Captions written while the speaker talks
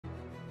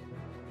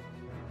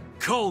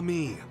Call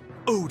me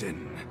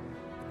Odin.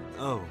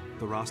 Oh,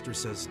 the roster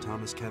says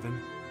Thomas Kevin?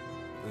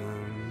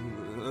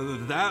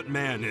 That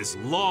man is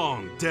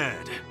long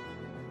dead.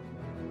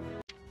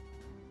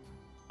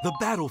 The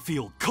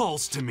battlefield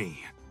calls to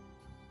me.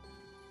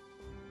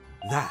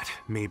 That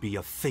may be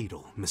a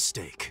fatal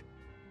mistake.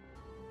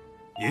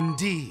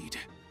 Indeed.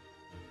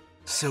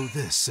 So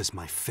this is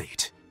my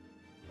fate.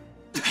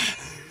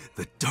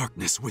 The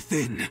darkness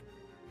within.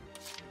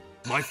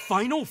 My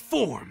final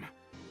form.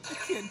 I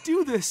can't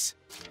do this.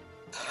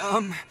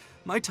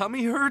 My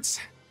tummy hurts.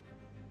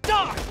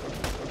 Die!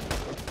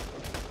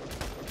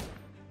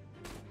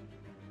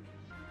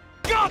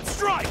 God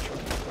strike!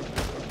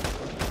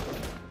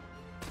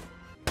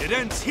 It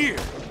ends here.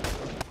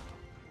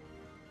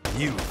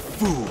 You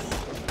fool.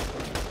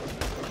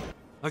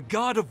 A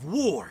god of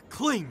war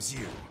claims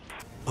you.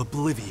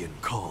 Oblivion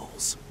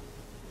calls.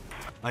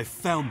 I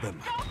found them.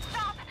 Don't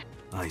stop!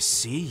 I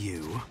see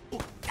you.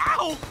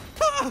 Ow!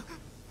 Ah!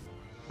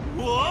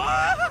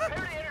 What?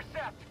 Prepare to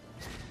intercept!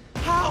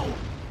 How?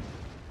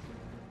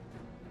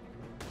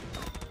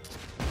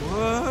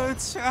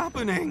 What's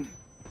happening?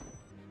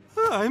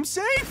 I'm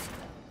safe?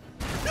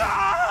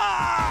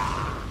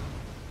 Ah!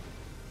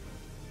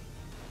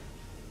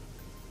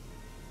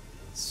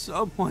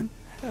 Someone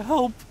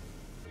help.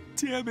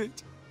 Damn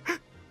it.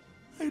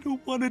 I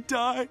don't want to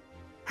die.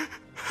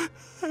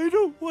 I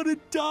don't want to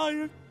die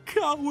a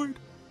coward.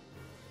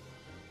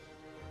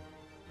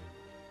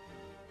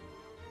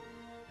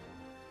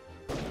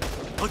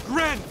 A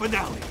grand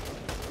finale.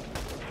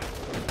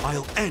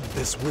 I'll end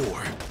this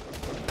war.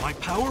 My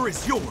power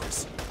is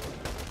yours.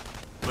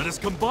 Let us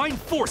combine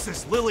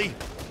forces, Lily.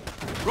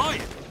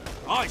 Ryan,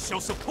 I shall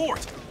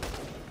support.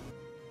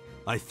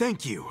 I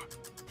thank you.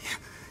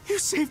 You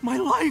saved my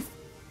life.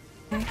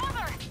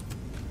 Cover!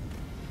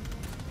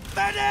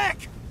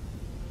 Medic!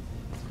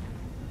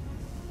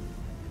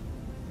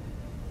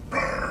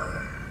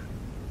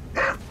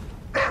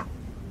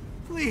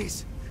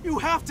 Please, you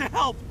have to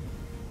help.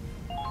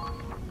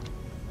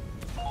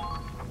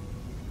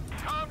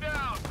 Calm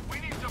down! We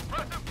need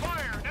suppressive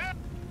fire now!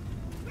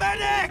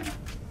 Medic!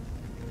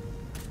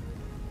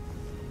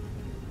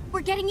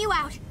 We're getting you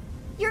out.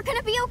 You're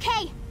gonna be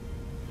okay.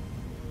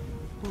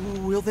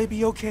 Will they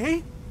be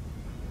okay?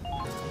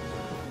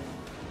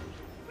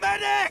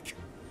 Medic!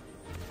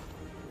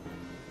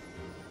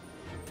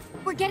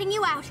 We're getting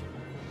you out.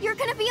 You're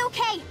gonna be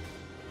okay.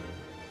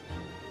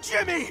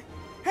 Jimmy!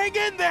 Hang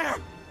in there!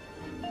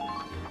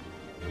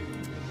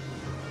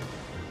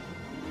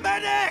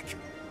 Medic!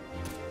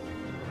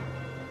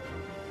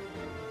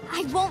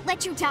 I won't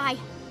let you die.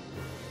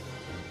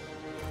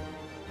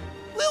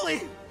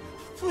 Lily!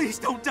 Please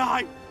don't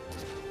die!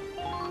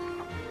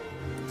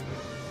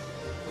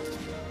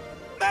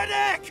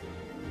 Medic!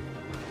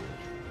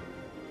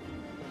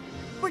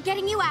 We're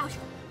getting you out.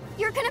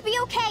 You're gonna be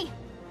okay.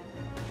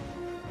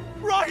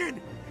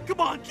 Ryan! Come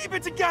on, keep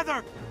it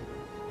together!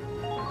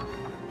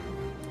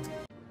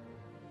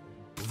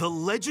 The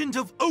legend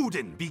of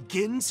Odin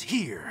begins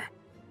here.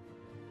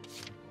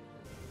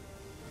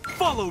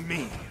 Follow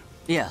me!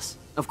 Yes,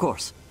 of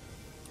course.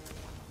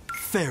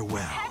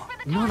 Farewell.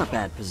 Not a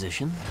bad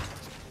position.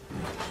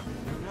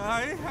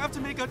 I have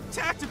to make a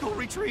tactical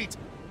retreat.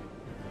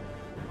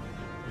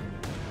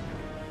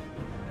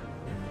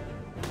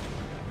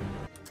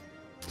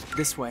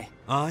 This way.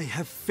 I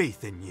have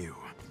faith in you.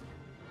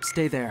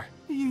 Stay there.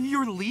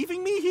 You're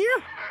leaving me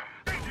here?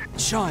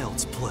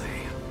 Child's play.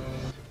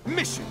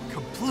 Mission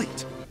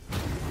complete.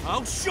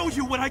 I'll show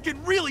you what I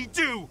can really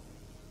do!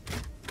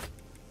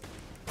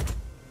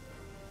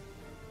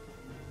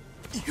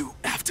 You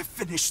have to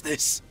finish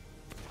this.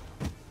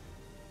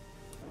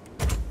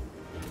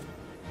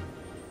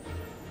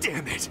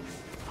 Damn it!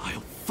 I'll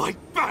fight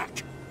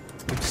back!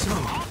 I'm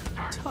so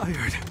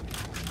tired.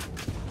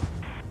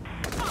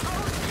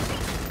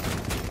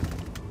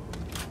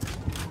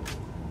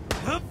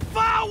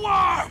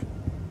 Devour!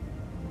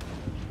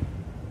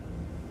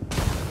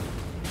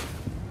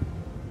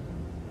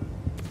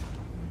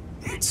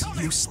 It's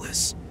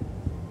useless.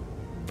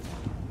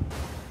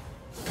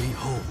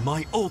 Behold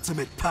my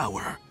ultimate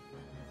power.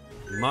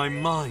 My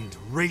mind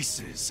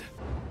races.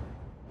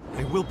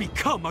 I will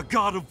become a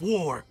god of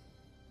war.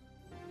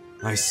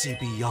 I see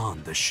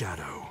beyond the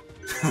shadow.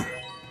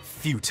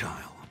 Futile.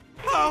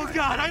 Oh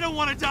God, I don't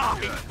want to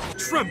die!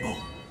 Tremble!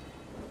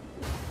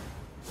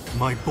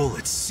 My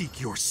bullets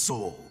seek your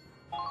soul.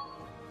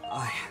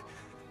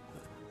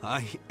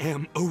 I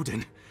am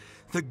Odin,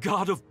 the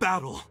god of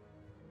battle.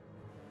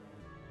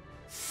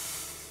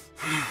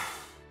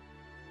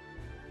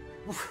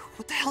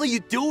 What the hell are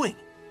you doing?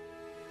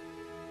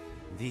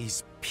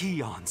 These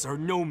peons are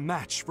no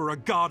match for a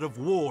god of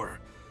war.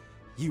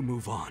 You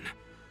move on.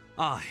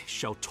 I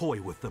shall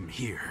toy with them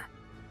here.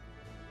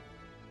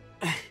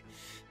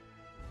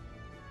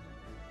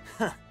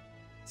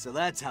 So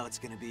that's how it's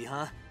gonna be,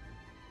 huh?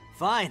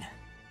 Fine.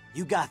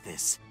 You got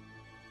this.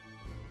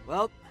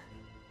 Well,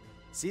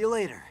 see you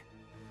later.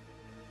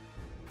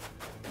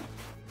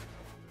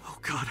 Oh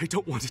God, I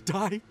don't want to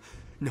die.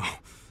 No.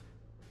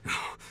 No.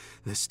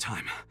 This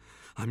time,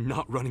 I'm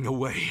not running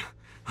away.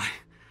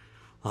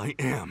 I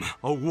am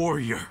a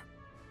warrior.